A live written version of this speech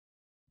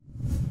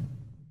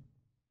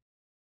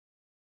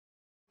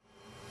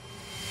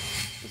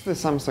It's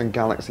the Samsung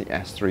Galaxy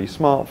S3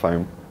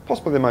 smartphone,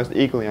 possibly the most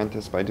eagerly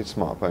anticipated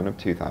smartphone of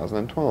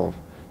 2012.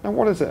 Now,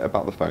 what is it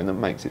about the phone that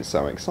makes it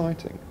so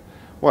exciting?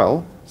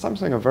 Well,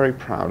 Samsung are very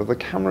proud of the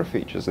camera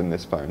features in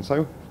this phone,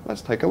 so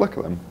let's take a look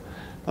at them.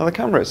 Now, the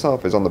camera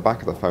itself is on the back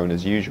of the phone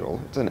as usual.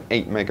 It's an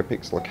 8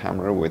 megapixel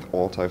camera with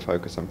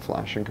autofocus and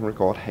flash and can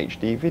record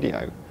HD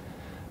video.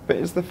 But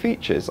it's the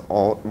features,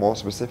 or more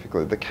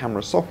specifically the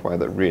camera software,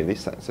 that really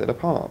sets it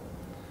apart.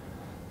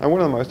 Now, one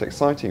of the most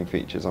exciting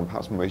features, and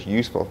perhaps most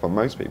useful for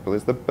most people,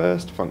 is the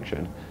burst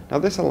function. Now,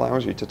 this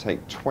allows you to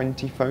take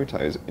 20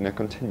 photos in a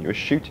continuous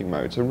shooting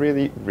mode, so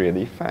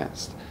really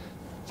fast.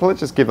 So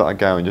let's just give that a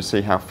go and just see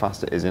how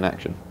fast it is in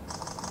action.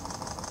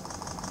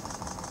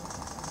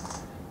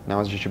 Now,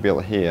 as you should be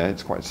able to hear,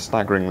 it's quite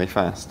staggeringly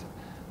fast.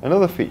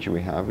 Another feature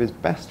we have is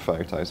best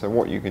photo. So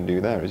what you can do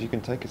there is you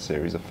can take a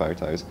series of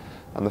photos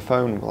and the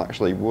phone will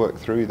actually work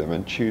through them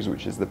and choose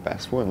which is the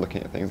best one,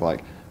 looking at things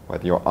like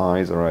whether your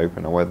eyes are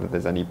open or whether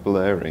there's any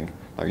blurring.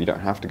 Now, you don't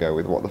have to go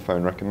with what the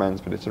phone recommends,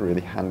 but it's a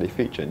really handy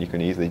feature and you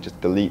can easily just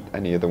delete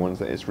any of the ones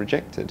that it's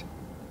rejected.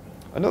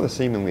 Another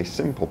seemingly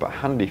simple but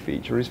handy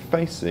feature is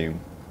face zoom.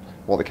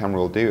 What the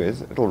camera will do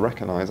is it'll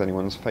recognise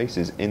anyone's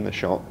faces in the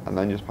shot, and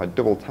then just by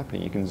double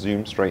tapping you can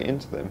zoom straight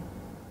into them.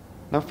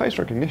 Now, face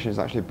recognition is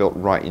actually built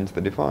right into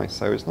the device,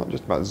 so it's not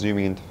just about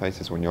zooming into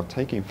faces when you're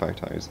taking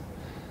photos.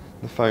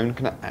 The phone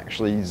can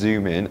actually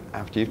zoom in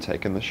after you've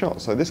taken the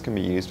shot, so this can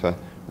be used for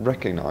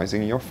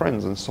recognising your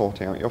friends and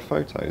sorting out your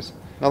photos.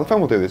 Now, the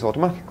phone will do this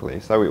automatically,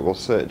 so it will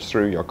search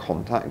through your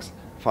contacts,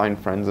 find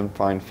friends and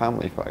find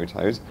family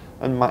photos,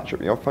 and match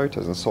up your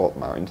photos and sort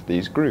them out into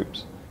these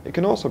groups. It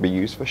can also be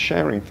used for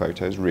sharing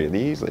photos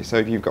really easily, so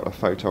if you've got a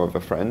photo of a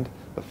friend,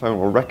 the phone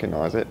will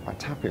recognise it. By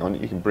tapping on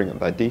it you can bring up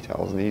their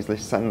details and easily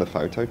send the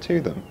photo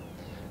to them.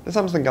 The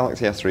Samsung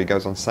Galaxy S3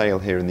 goes on sale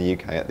here in the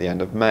UK at the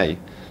end of May.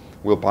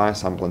 We'll buy a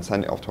sample and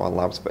send it off to our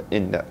labs for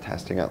in-depth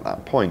testing at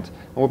that point,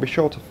 and we'll be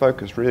sure to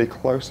focus really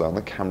closely on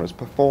the camera's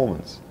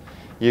performance.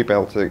 You'll be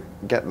able to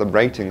get the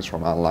ratings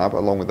from our lab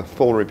along with a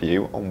full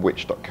review on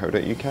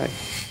which.co.uk.